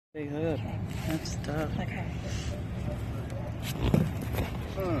Big hook. Okay. That's tough. Okay.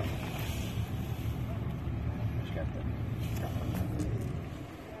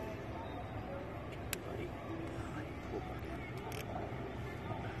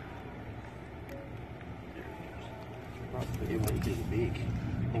 Beak.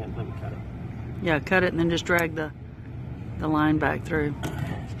 Hang on, let me cut it. Yeah, cut it and then just drag the line back through.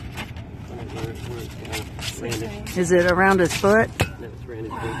 Is it around his foot? No, it's around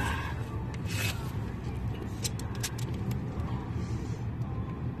his beak.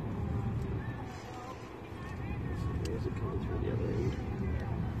 Is it coming through the other end?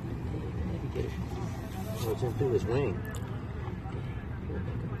 Get it. Oh, it's in through his wing.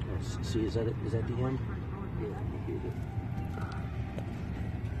 See, is that it? Is that the end? Yeah,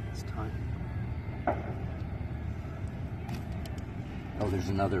 it's time. Oh, there's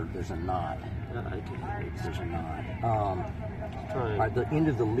a knot. There's a knot. The end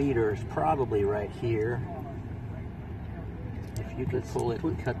of the leader is probably right here. If you could pull it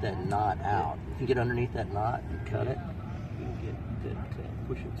and cut that knot out. If you get underneath that knot and cut it. You can get that,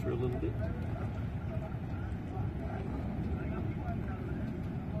 push it through a little bit.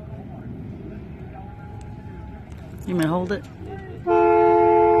 You may hold it. There it is.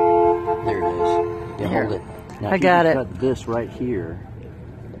 Yeah, hold it. Now, I got it. Cut this right here.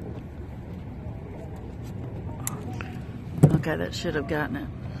 Okay, that should have gotten it.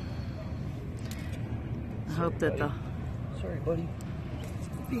 I hope that the... Sorry, buddy.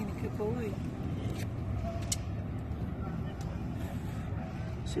 Being a good boy.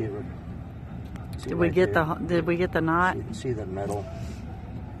 See it? Did we get the knot? See the metal?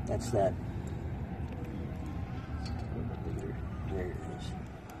 That's that. There it is.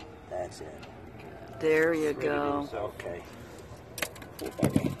 That's it. There you go. Okay.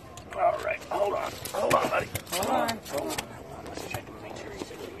 All right. Hold on. Hold on, buddy. Hold on. Let's check and make sure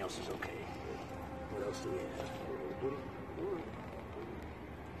everything else is okay. What else do we have?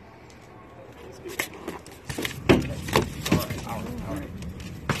 Okay. All right.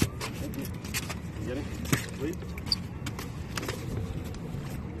 You get it? Please?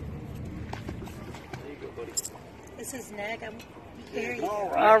 There you go, buddy. This is Ned. I'm very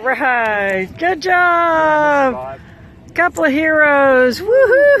All right. Good job. Couple of heroes.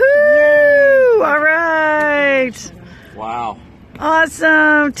 Woohoo! All right. Wow.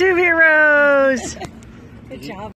 Awesome. 2 heroes. good job.